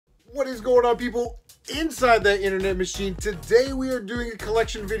What is going on, people inside that internet machine? Today we are doing a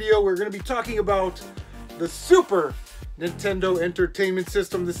collection video. We're going to be talking about the Super Nintendo Entertainment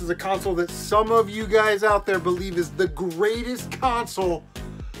System. This is a console that some of you guys out there believe is the greatest console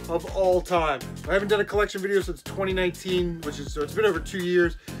of all time. I haven't done a collection video since 2019, so it's been over 2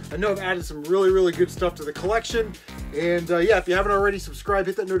 years. I know I've added some really good stuff to the collection. And yeah, if you haven't already, subscribe,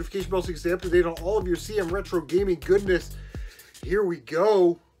 hit that notification bell so you can stay up to date on all of your CM retro gaming goodness. Here we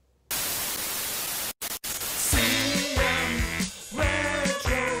go.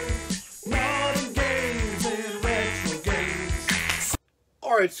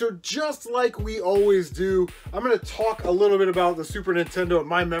 Alright, so just like we always do, I'm going to talk a little bit about the Super Nintendo and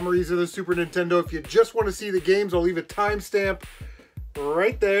my memories of the Super Nintendo. If you just want to see the games, I'll leave a timestamp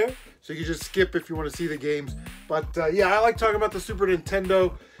right there, so you can just skip if you want to see the games. But yeah, I like talking about the Super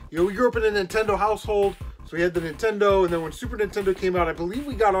Nintendo. You know, we grew up in a Nintendo household, so we had the Nintendo, and then when Super Nintendo came out, I believe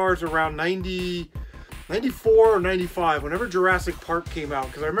we got ours around 94 or 95, whenever Jurassic Park came out,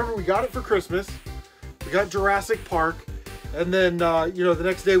 because I remember we got it for Christmas. We got Jurassic Park. And then, you know, the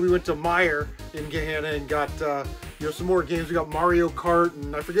next day we went to Meyer in Gahanna and got, you know, some more games. We got Mario Kart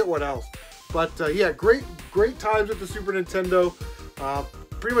and I forget what else. But, yeah, great times with the Super Nintendo.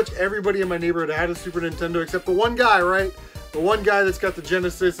 Pretty much everybody in my neighborhood had a Super Nintendo except the one guy, right? The one guy that's got the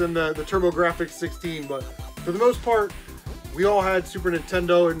Genesis and the TurboGrafx 16. But for the most part, we all had Super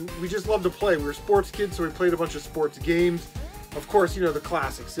Nintendo and we just loved to play. We were sports kids, so we played a bunch of sports games. Of course, you know, the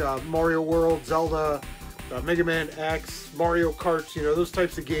classics, Mario World, Zelda, Mega Man X, Mario Kart, you know, those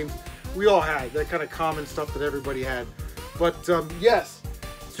types of games we all had, that kind of common stuff that everybody had. But yes,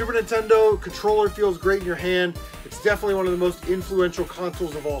 Super Nintendo controller feels great in your hand. It's definitely one of the most influential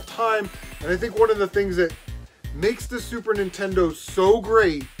consoles of all time. And I think one of the things that makes the Super Nintendo so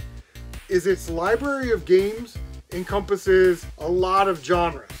great is its library of games encompasses a lot of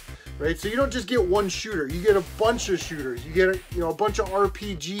genres, right? So you don't just get one shooter, you get a bunch of shooters, you get a bunch of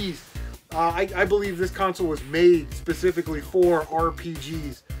RPGs. I believe this console was made specifically for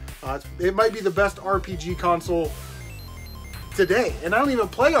RPGs. It might be the best RPG console today, and I don't even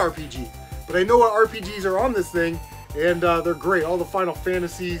play RPG, but I know what RPGs are on this thing, and they're great. All the Final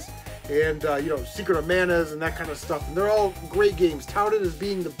Fantasies and you know, Secret of Manas and that kind of stuff, and they're all great games, touted as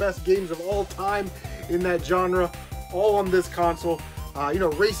being the best games of all time in that genre, all on this console. You know,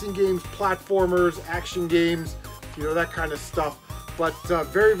 racing games, platformers, action games, you know, that kind of stuff. But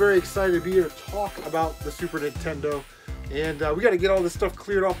very excited to be here to talk about the Super Nintendo. And we got to get all this stuff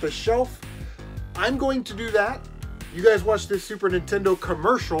cleared off the shelf. I'm going to do that. You guys watch this Super Nintendo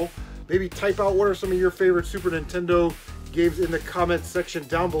commercial. Maybe type out what are some of your favorite Super Nintendo games in the comments section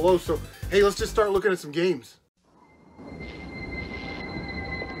down below. So, hey, let's just start looking at some games.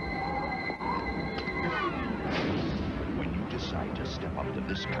 Decide to step up to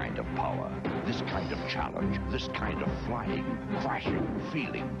this kind of power, this kind of challenge, this kind of flying, crashing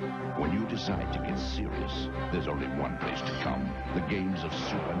feeling. When you decide to get serious, there's only one place to come: the games of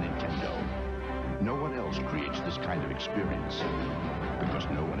Super Nintendo. No one else creates this kind of experience, because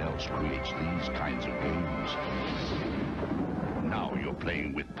no one else creates these kinds of games. Now you're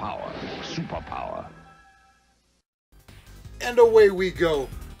playing with power, superpower. And away we go.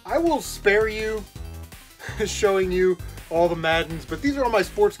 I will spare you showing you all the Maddens, but these are all my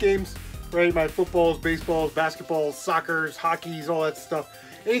sports games, right? My footballs, baseballs, basketballs, soccers, hockeys, all that stuff.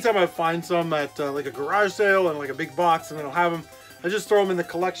 Anytime I find some at like a garage sale and like a big box, and then I'll have them, I just throw them in the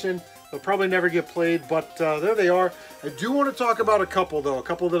collection. They'll probably never get played, but there they are. I do want to talk about a couple though, a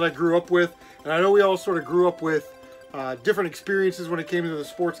couple that I grew up with, and I know we all sort of grew up with different experiences when it came to the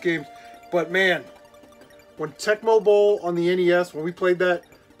sports games, but man, when Tecmo Bowl on the NES, when we played that,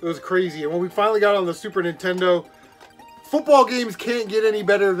 it was crazy. And when we finally got on the Super Nintendo, football games can't get any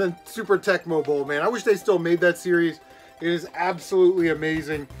better than Super Tecmo Bowl, man. I wish they still made that series. It is absolutely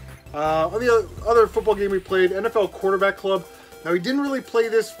amazing. On the other football game we played, NFL Quarterback Club. Now, we didn't really play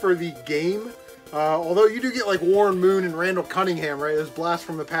this for the game, although you do get like Warren Moon and Randall Cunningham, right? Those blast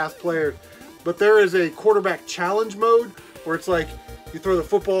from the past players. But there is a quarterback challenge mode where it's like you throw the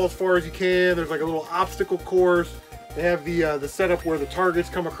football as far as you can. There's like a little obstacle course. They have the setup where the targets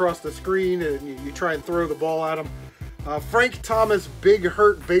come across the screen and you try and throw the ball at them. Frank Thomas, Big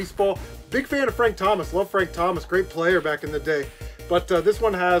Hurt Baseball. Big fan of Frank Thomas. Love Frank Thomas. Great player back in the day. But this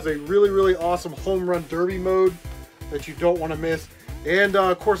one has a really awesome home run derby mode that you don't want to miss. And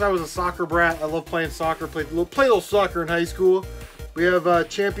of course, I was a soccer brat. I love playing soccer. Played a little soccer in high school. We have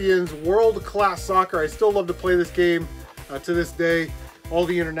Champions World Class Soccer. I still love to play this game to this day. All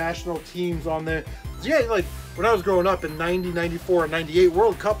the international teams on there. Yeah, like when I was growing up in 90, 94, and 98,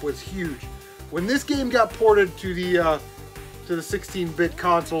 World Cup was huge. When this game got ported to the to the 16-bit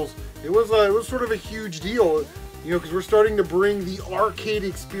consoles, it was sort of a huge deal, you know, because we're starting to bring the arcade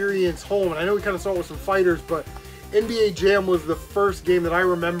experience home. And I know we kind of saw it with some fighters, but NBA Jam was the first game that I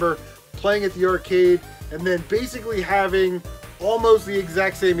remember playing at the arcade and then basically having almost the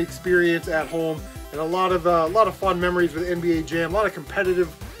exact same experience at home, and a lot of fun memories with NBA Jam, a lot of competitive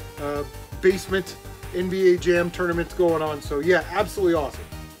basement NBA Jam tournaments going on. So yeah, absolutely awesome.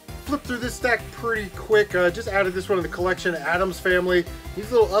 Flip through this stack pretty quick. Just added this one to the collection, Addams Family.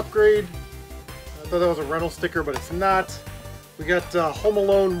 He's a little upgrade. I thought that was a rental sticker, but it's not. We got Home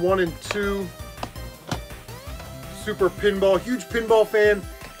Alone 1 and 2. Super Pinball, huge pinball fan,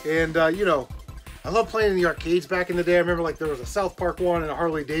 and you know, I love playing in the arcades back in the day. I remember like there was a South Park one and a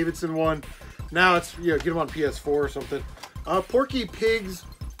Harley Davidson one. Now it's, you know, get them on PS4 or something. Porky Pig's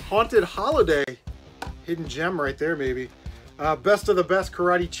Haunted Holiday, hidden gem right there maybe. Best of the Best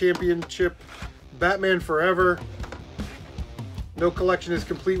Karate Championship, Batman Forever. No collection is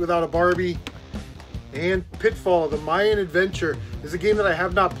complete without a Barbie. And Pitfall, The Mayan Adventure, is a game that I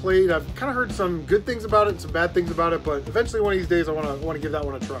have not played. I've kind of heard some good things about it and some bad things about it, but eventually one of these days I want to give that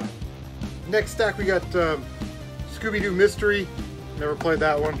one a try. Next stack we got Scooby-Doo Mystery. Never played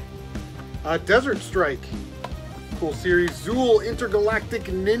that one. Desert Strike, cool series. Zool Intergalactic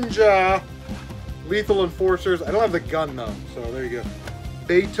Ninja. Lethal Enforcers. I don't have the gun though, so there you go.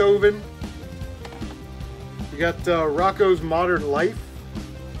 Beethoven. We got Rocco's Modern Life.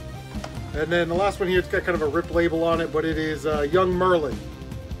 And then the last one here, it's got kind of a rip label on it, but it is Young Merlin.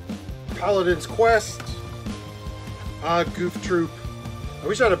 Paladin's Quest. Goof Troop. I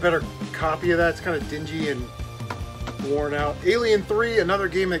wish I had a better copy of that. It's kind of dingy and worn out. Alien 3, another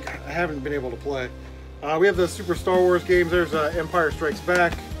game that I haven't been able to play. We have the Super Star Wars games. There's Empire Strikes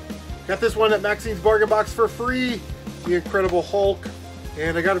Back. Got this one at Maxine's Bargain Box for free. The Incredible Hulk.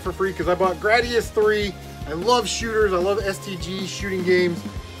 And I got it for free because I bought Gradius 3. I love shooters. I love STG shooting games.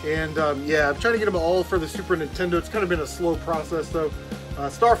 And yeah, I'm trying to get them all for the Super Nintendo. It's kind of been a slow process though.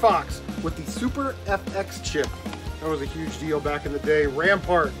 Star Fox with the Super FX chip. That was a huge deal back in the day.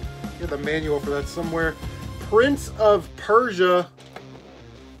 Rampart. Get the manual for that somewhere. Prince of Persia.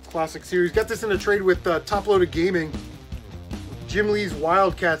 Classic series. Got this in a trade with Top Loaded Gaming. Jim Lee's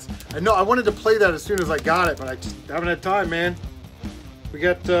Wildcats. I know I wanted to play that as soon as I got it, but I just haven't had time, man. We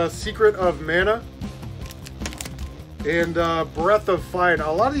got Secret of Mana. And Breath of Fire.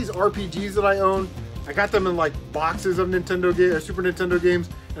 Now, a lot of these RPGs that I own, I got them in like boxes of Nintendo games or Super Nintendo games,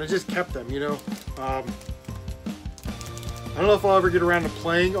 and I just kept them, you know. I don't know if I'll ever get around to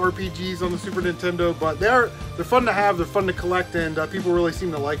playing RPGs on the Super Nintendo, but they're fun to have, they're fun to collect, and people really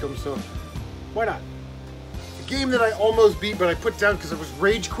seem to like them, so why not? A game that I almost beat, but I put down because I was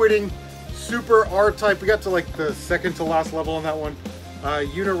rage quitting. Super R-Type. We got to like the second to last level on that one.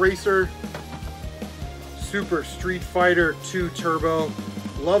 Uniracer. Super Street Fighter 2 Turbo.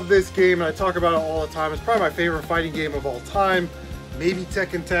 Love this game, and I talk about it all the time. It's probably my favorite fighting game of all time. Maybe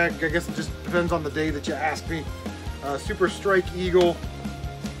Tekken Tag. I guess it just depends on the day that you ask me. Super Strike Eagle.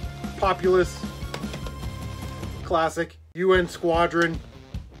 Populous. Classic. UN Squadron.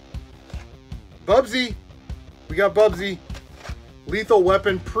 Bubsy. We got Bubsy. Lethal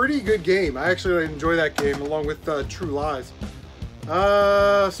Weapon. Pretty good game. I actually enjoy that game along with True Lies.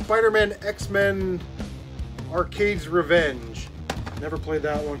 Spider-Man X-Men Arcade's Revenge. Never played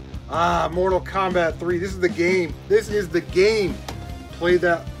that one. Mortal Kombat 3. This is the game. This is the game. Played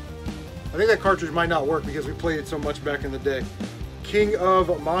that. I think that cartridge might not work because we played it so much back in the day. King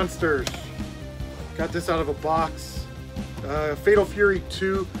of Monsters. Got this out of a box. Fatal Fury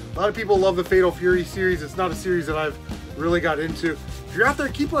 2. A lot of people love the Fatal Fury series. It's not a series that I've really got into. If you're out there,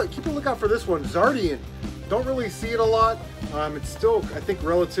 keep a lookout for this one. Zardian. Don't really see it a lot. It's still, I think,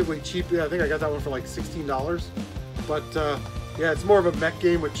 relatively cheap. Yeah, I think I got that one for like $16. But yeah, it's more of a mech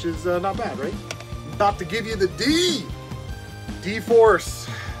game, which is not bad, right? I'm about to give you the D. D-Force.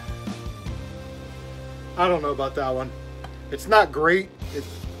 I don't know about that one. It's not great. It's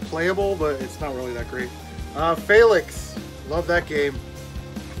playable, but it's not really that great. Phalanx. Love that game.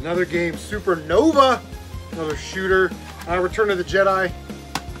 Another game. Supernova. Another shooter. Return of the Jedi.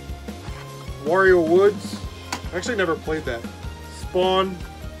 Wario Woods. I actually never played that. Spawn.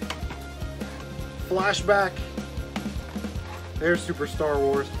 Flashback. There's Super Star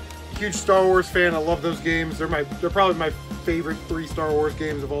Wars. Huge Star Wars fan. I love those games. They're probably my favorite 3 Star Wars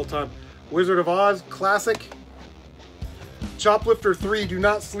games of all time. Wizard of Oz, classic. Choplifter 3, do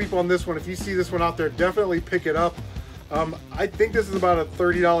not sleep on this one. If you see this one out there, definitely pick it up. I think this is about a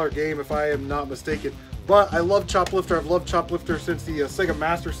 $30 game if I am not mistaken. But I love Choplifter. I've loved Choplifter since the Sega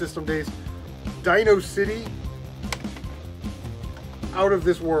Master System days. Dino City. Out of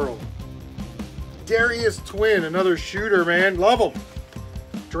this world. Darius Twin, another shooter, man. Love them.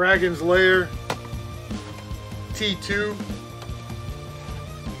 Dragon's Lair. T2.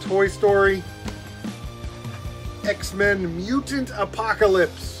 Toy Story. X-Men Mutant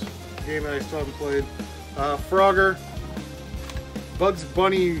Apocalypse. Game that I still haven't played. Frogger. Bugs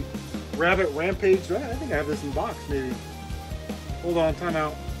Bunny Rabbit Rampage. I think I have this in box, maybe. Hold on, time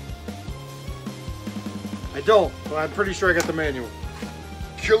out. I don't, but I'm pretty sure I got the manual.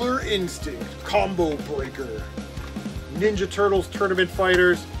 Killer Instinct, Combo Breaker, Ninja Turtles Tournament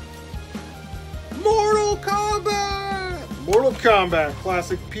Fighters, Mortal Kombat,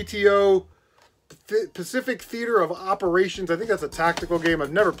 classic PTO, Pacific Theater of Operations. I think that's a tactical game.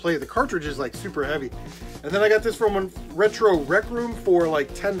 I've never played. The cartridge is like super heavy. And then I got this from Retro Rec Room for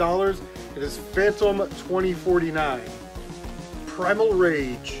like $10. It is Phantom 2049. Primal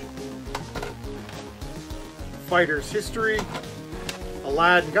Rage. Fighter's History.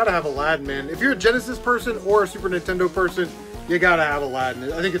 Aladdin. Gotta have Aladdin, man. If you're a Genesis person or a Super Nintendo person, you gotta have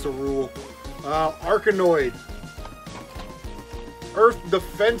Aladdin. I think it's a rule. Arkanoid. Earth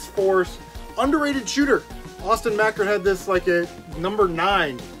Defense Force. Underrated shooter. Austin Mackert had this like at number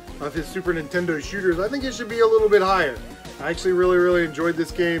 9 of his Super Nintendo shooters. I think it should be a little bit higher. I actually really enjoyed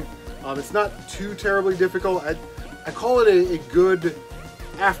this game. It's not too terribly difficult. I call it a good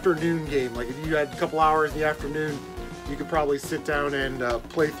afternoon game. Like if you had a couple hours in the afternoon, you could probably sit down and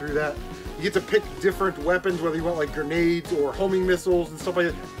play through that. You get to pick different weapons, whether you want like grenades or homing missiles and stuff like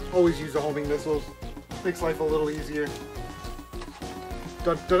that. Always use the homing missiles. Makes life a little easier.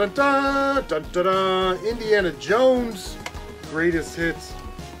 Dun, dun, dun, dun, dun, dun, dun. Indiana Jones. Greatest hits.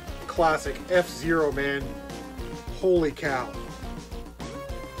 Classic. F-Zero, man. Holy cow.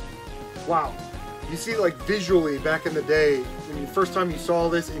 Wow. You see, like, visually back in the day, when the first time you saw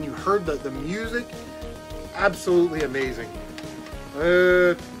this and you heard the music, absolutely amazing.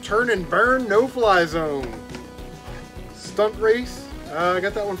 Turn and Burn, No Fly Zone. Stunt Race. I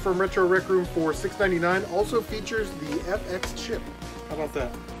got that one from Retro Rec Room for $6.99. Also features the FX chip. How about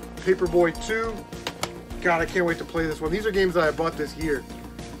that? Paperboy 2. God, I can't wait to play this one. These are games that I bought this year.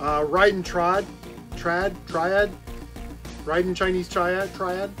 Raiden Triad. Raiden Chinese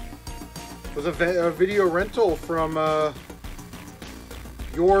Triad. Was a video rental from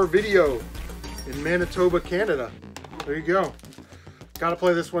Your Video in Manitoba, Canada. There you go. Gotta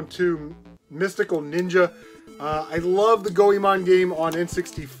play this one too. Mystical Ninja. I love the Goemon game on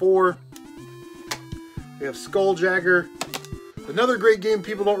N64. We have Skulljagger. Another great game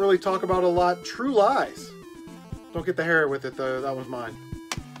people don't really talk about a lot. True Lies. Don't get the hair with it though. That one's mine.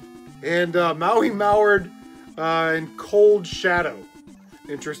 And Maui Maured and Cold Shadow.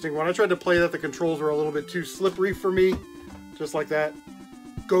 Interesting one. I tried to play that. The controls were a little bit too slippery for me. Just like that.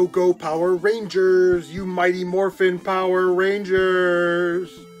 Go Power Rangers. You mighty Morphin Power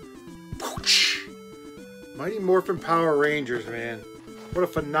Rangers. Mighty Morphin Power Rangers, man. What a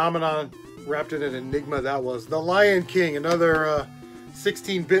phenomenon wrapped in an enigma that was. The Lion King. Another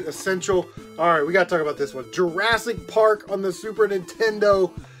 16-bit essential. Alright, we gotta talk about this one. Jurassic Park on the Super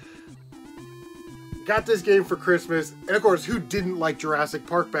Nintendo. Got this game for Christmas, and of course, who didn't like Jurassic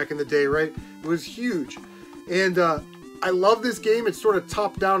Park back in the day, right? It was huge. And I love this game. It's sort of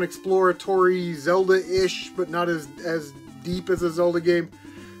top-down exploratory Zelda-ish, but not as deep as a Zelda game.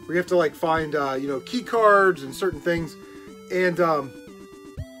 We have to like find you know, key cards and certain things. And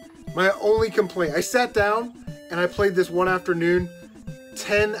my only complaint, I sat down and I played this one afternoon.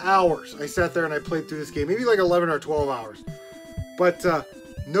 10 hours I sat there and I played through this game, maybe like 11 or 12 hours. But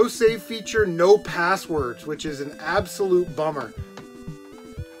no save feature, no passwords, which is an absolute bummer.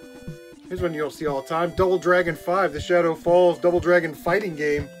 Here's one you'll see all the time. Double Dragon 5, The Shadow Falls, Double Dragon fighting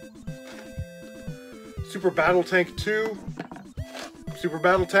game. Super Battle Tank 2. Super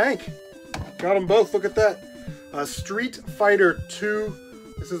Battle Tank. Got them both, look at that. Street Fighter 2.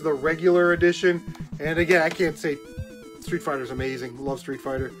 This is the regular edition. And again, I can't say Street Fighter's amazing. Love Street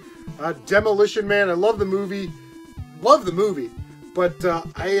Fighter. Demolition Man, I love the movie. Love the movie. But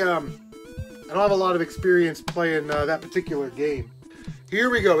I don't have a lot of experience playing that particular game. Here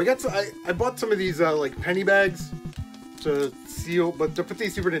we go. We got some, I bought some of these like penny bags to seal, but to put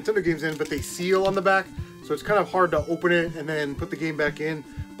these Super Nintendo games in, but they seal on the back, so it's kind of hard to open it and then put the game back in.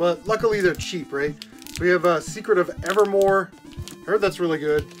 But luckily they're cheap, right? So we have Secret of Evermore. I heard that's really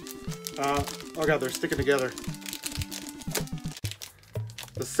good. Oh god, they're sticking together.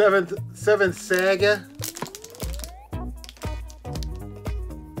 The seventh Saga.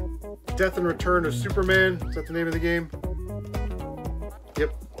 Death and Return of Superman. Is that the name of the game?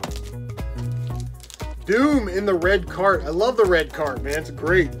 Yep. Doom in the red cart. I love the red cart, man. It's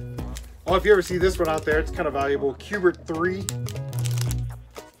great. Oh, if you ever see this one out there, it's kind of valuable. Q*bert 3.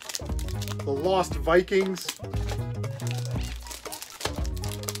 The The Lost Vikings,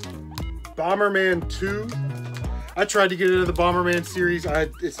 Bomberman 2. I tried to get into the Bomberman series.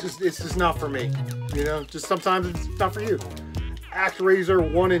 It's just not for me. You know, just sometimes it's not for you. ActRaiser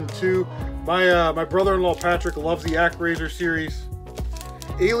 1 and 2. My brother-in-law Patrick loves the ActRaiser series.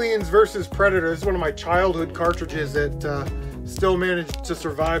 Aliens vs. Predator. This is one of my childhood cartridges that still managed to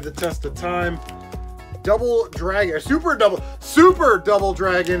survive the test of time. Double Dragon, Super Double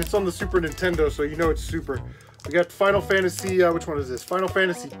Dragon. It's on the Super Nintendo, so you know it's super. We got Final Fantasy, which one is this? Final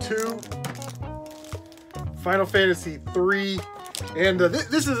Fantasy 2, Final Fantasy 3, and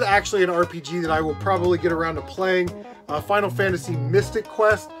this is actually an RPG that I will probably get around to playing. Final Fantasy Mystic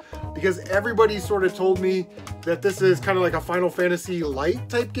Quest, because everybody sort of told me that this is kind of like a Final Fantasy light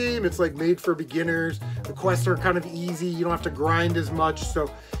type game. It's like made for beginners. The quests are kind of easy. You don't have to grind as much.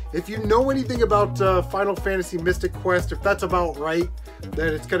 So if you know anything about Final Fantasy Mystic Quest, if that's about right,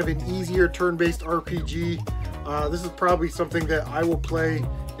 that it's kind of an easier turn-based RPG, this is probably something that I will play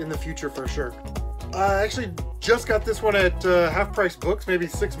in the future for sure. I actually just got this one at Half Price Books maybe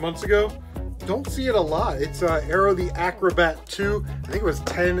 6 months ago. Don't see it a lot. It's Arrow the Acrobat 2. I think it was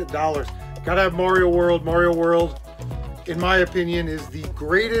 $10. Gotta have Mario World. Mario World, in my opinion, is the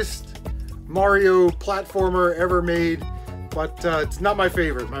greatest Mario platformer ever made, but it's not my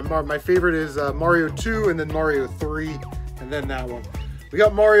favorite. My favorite is Mario 2 and then Mario 3 and then that one. We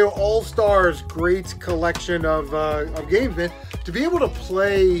got Mario All-Stars, great collection of games, man. To be able to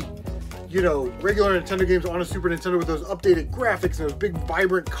play, you know, regular Nintendo games on a Super Nintendo with those updated graphics and those big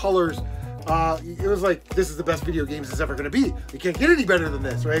vibrant colors, it was like, this is the best video games it's ever going to be. You can't get any better than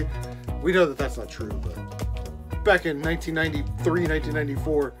this, right? We know that that's not true, but back in 1993,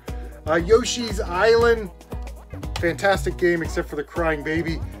 1994, Yoshi's Island, fantastic game except for the crying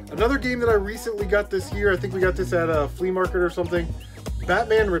baby. Another game that I recently got this year, I think we got this at a flea market or something,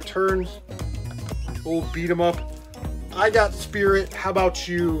 Batman Returns, old beat 'em up. I got Spirit. How about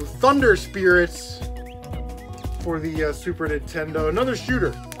you? Thunder Spirits for the Super Nintendo. Another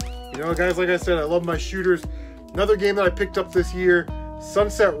shooter. You know, guys, like I said, I love my shooters. Another game that I picked up this year,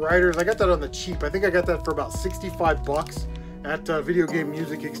 Sunset Riders. I got that on the cheap. I think I got that for about 65 bucks at Video Game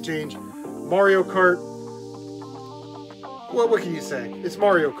Music Exchange. Mario Kart. Well, what can you say? It's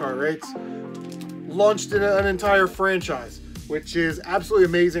Mario Kart, right? It's launched in an entire franchise, which is absolutely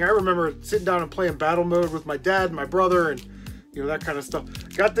amazing. I remember sitting down and playing battle mode with my dad and my brother and, you know, that kind of stuff.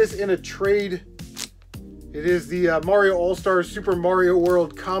 Got this in a trade. It is the Mario All-Stars Super Mario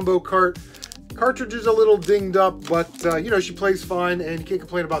World Combo Cart. Cartridge is a little dinged up, but, you know, she plays fine and you can't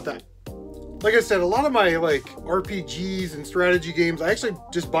complain about that. Like I said, a lot of my, like, RPGs and strategy games, I actually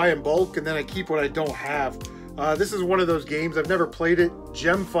just buy in bulk and then I keep what I don't have. This is one of those games. I've never played it.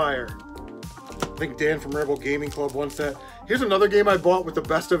 Gemfire. I think Dan from Rebel Gaming Club wants that. Here's another game I bought with the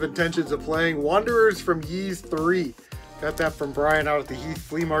best of intentions of playing. Wanderers from Ys 3. Got that from Brian out at the Heath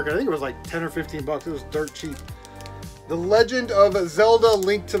Flea Market. I think it was like 10 or 15 bucks. It was dirt cheap. The Legend of Zelda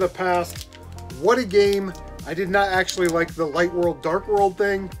Link to the Past. What a game. I did not actually like the Light World, Dark World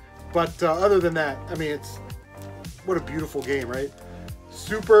thing. But other than that, I mean, what a beautiful game, right?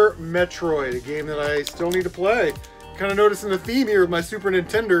 Super Metroid, a game that I still need to play. Kind of noticing the theme here with my Super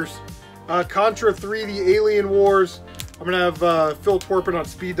Nintenders. Contra 3, The Alien Wars. I'm going to have Phil Twerpin on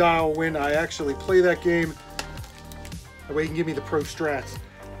speed dial when I actually play that game. That way he can give me the pro strats.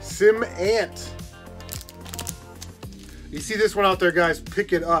 Sim Ant. You see this one out there, guys,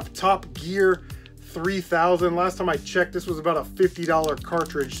 pick it up. Top Gear 3000. Last time I checked, this was about a $50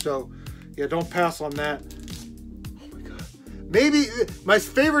 cartridge, so yeah, don't pass on that. Oh my god. Maybe my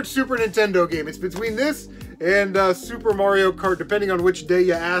favorite Super Nintendo game. It's between this and Super Mario Kart, depending on which day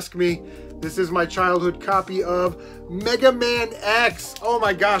you ask me. This is my childhood copy of Mega Man X. Oh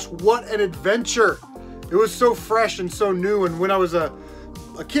my gosh, what an adventure. It was so fresh and so new, and when I was a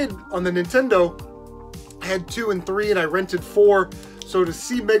kid on the Nintendo, I had 2 and 3 and I rented 4. So to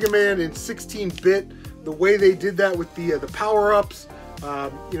see Mega Man in 16-bit, the way they did that with the power-ups,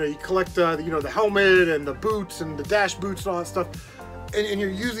 you know, you collect you know, the helmet and the boots and the dash boots and all that stuff, and you're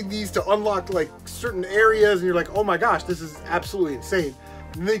using these to unlock like certain areas, and you're like, oh my gosh, this is absolutely insane.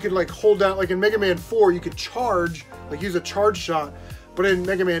 And then you could like hold down, like in Mega Man 4, you could charge, like use a charge shot, but in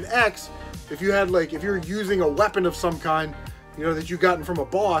Mega Man X, if you had like, if you're using a weapon of some kind, you know, that you've gotten from a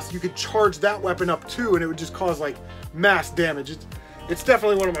boss, you could charge that weapon up too, and it would just cause like mass damage. It's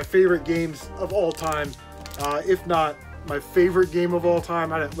definitely one of my favorite games of all time, if not my favorite game of all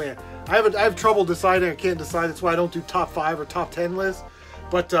time. I have trouble deciding. I can't decide. That's why I don't do top 5 or top 10 lists.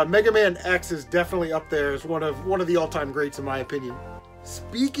 But Mega Man X is definitely up there as one of the all-time greats in my opinion.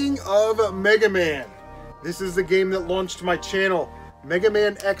 Speaking of Mega Man, this is the game that launched my channel. Mega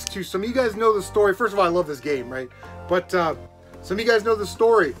Man X2. Some of you guys know the story. First of all, I love this game, right? But some of you guys know the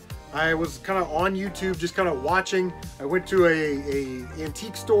story. I was kind of on YouTube, just kind of watching. I went to a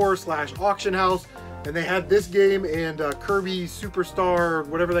antique store / auction house, and they had this game and Kirby Superstar,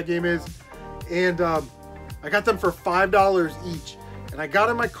 whatever that game is. And I got them for $5 each. And I got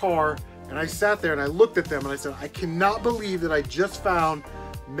in my car, and I sat there, and I looked at them, and I said, I cannot believe that I just found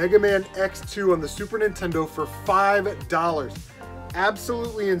Mega Man X2 on the Super Nintendo for $5.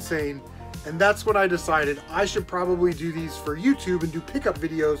 Absolutely insane. And that's when I decided I should probably do these for YouTube and do pickup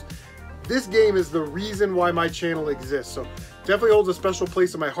videos. This game is the reason why my channel exists. So definitely holds a special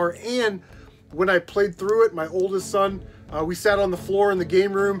place in my heart. And when I played through it, my oldest son, we sat on the floor in the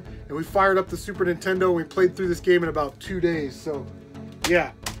game room and we fired up the Super Nintendo and we played through this game in about 2 days. So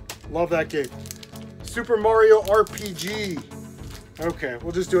yeah, love that game. Super Mario RPG. Okay,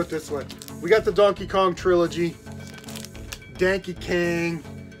 we'll just do it this way. We got the Donkey Kong trilogy. Donkey Kong.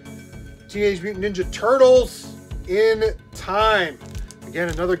 Teenage Mutant Ninja Turtles in Time. Again,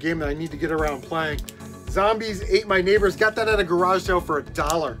 another game that I need to get around playing. Zombies Ate My Neighbors. Got that at a garage sale for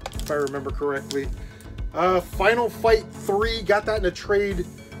 $1, if I remember correctly. Final Fight 3. Got that in a trade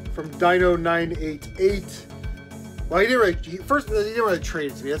from Dino988. Well, he didn't really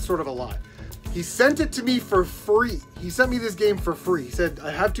trade it to me. That's sort of a lie. He sent it to me for free. He sent me this game for free. He said,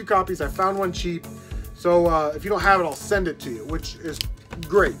 I have 2 copies. I found one cheap. So if you don't have it, I'll send it to you, which is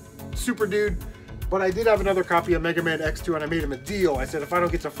great. Super dude. But I did have another copy of Mega Man X2 and I made him a deal. I said, if I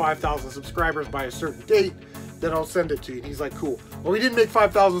don't get to 5,000 subscribers by a certain date, then I'll send it to you. And he's like, cool. Well, we didn't make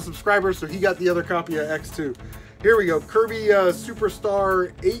 5,000 subscribers, so he got the other copy of X2. Here we go. Kirby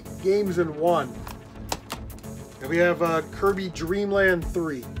Superstar 8 games in 1. And we have Kirby Dreamland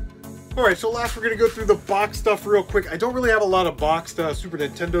 3. All right, so last we're going to go through the box stuff real quick. I don't really have a lot of boxed Super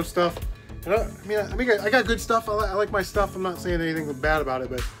Nintendo stuff. And I got good stuff. I like my stuff. I'm not saying anything bad about it,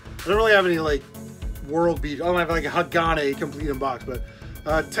 but I don't really have any like world beat. I don't have like a Hagane complete in box, but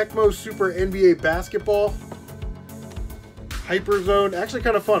Tecmo Super NBA Basketball, Hyper Zone, actually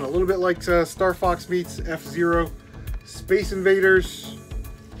kind of fun. A little bit like Star Fox meets F-Zero, Space Invaders,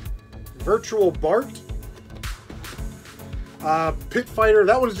 Virtual Bart, Pit Fighter.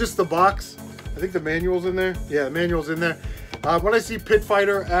 That one's just the box. I think the manual's in there. Yeah, the manual's in there. When I see Pit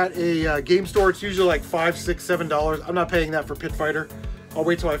Fighter at a game store, it's usually like $5, $6, $7. I'm not paying that for Pit Fighter. I'll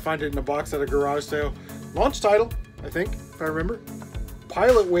wait till I find it in a box at a garage sale. Launch title, I think, if I remember.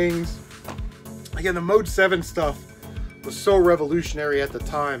 Pilot Wings. Again, the Mode 7 stuff was so revolutionary at the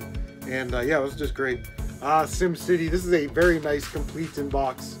time. And yeah, it was just great. Sim City. This is a very nice complete in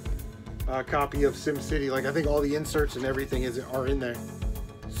box copy of Sim City. Like, I think all the inserts and everything are in there.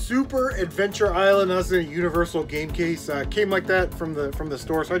 Super Adventure Island. That's a universal game case. Came like that from the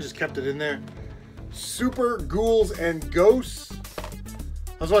store, so I just kept it in there. Super Ghouls and Ghosts.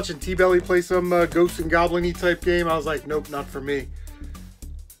 I was watching T-Belly play some Ghosts and Goblin-y type game. I was like, nope, not for me.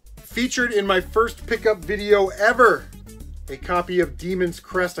 Featured in my first pickup video ever, a copy of Demon's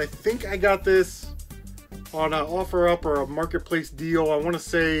Crest. I think I got this on an OfferUp or a marketplace deal. I want to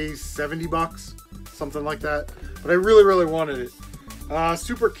say 70 bucks, something like that. But I really, really wanted it.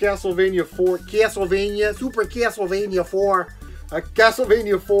 Super Castlevania 4. Super Castlevania 4.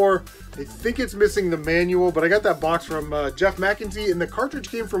 Castlevania 4. I think it's missing the manual, but I got that box from Jeff McEntee, and the cartridge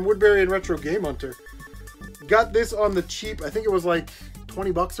came from Woodbury and Retro Game Hunter. Got this on the cheap. I think it was like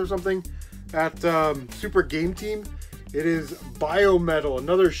 20 bucks or something at Super Game Team. It is Biometal,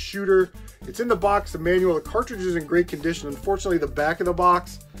 another shooter. It's in the box, the manual. The cartridge is in great condition. Unfortunately, the back of the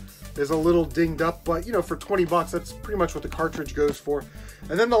box is a little dinged up, but you know, for 20 bucks, that's pretty much what the cartridge goes for.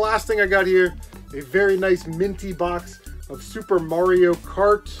 And then the last thing I got here, a very nice minty box of Super Mario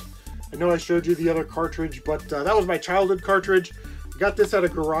Kart. I know I showed you the other cartridge, but that was my childhood cartridge. Got this at a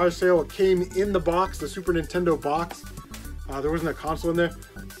garage sale. It came in the box, the Super Nintendo box. There wasn't a console in there.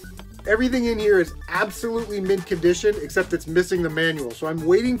 Everything in here is absolutely mint condition, except it's missing the manual. So I'm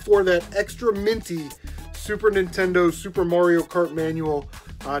waiting for that extra minty Super Nintendo Super Mario Kart manual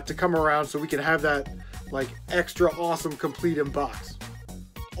to come around so we can have that like extra awesome complete in box.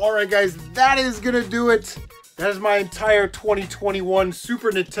 All right, guys, that is gonna do it. That is my entire 2021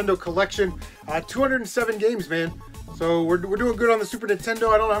 Super Nintendo collection. 207 games, man. So we're doing good on the Super Nintendo.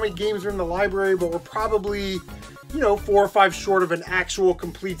 I don't know how many games are in the library, but we're probably, you know, 4 or 5 short of an actual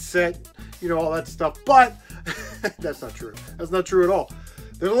complete set, you know, all that stuff. But that's not true. That's not true at all.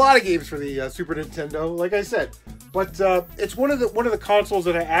 There's a lot of games for the Super Nintendo, like I said. But it's one of the consoles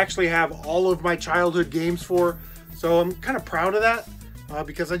that I actually have all of my childhood games for. So I'm kind of proud of that.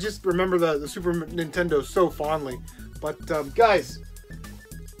 Because I just remember the Super Nintendo so fondly. But guys,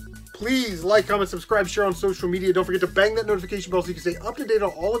 Please like, comment, subscribe, share on social media. Don't forget to bang that notification bell so you can stay up to date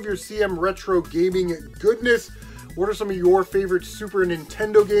on all of your CM retro gaming goodness. What are some of your favorite Super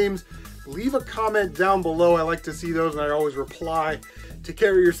Nintendo games? Leave a comment down below. I like to see those and I always reply. Take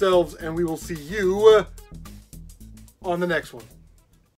care of yourselves and we will see you on the next one.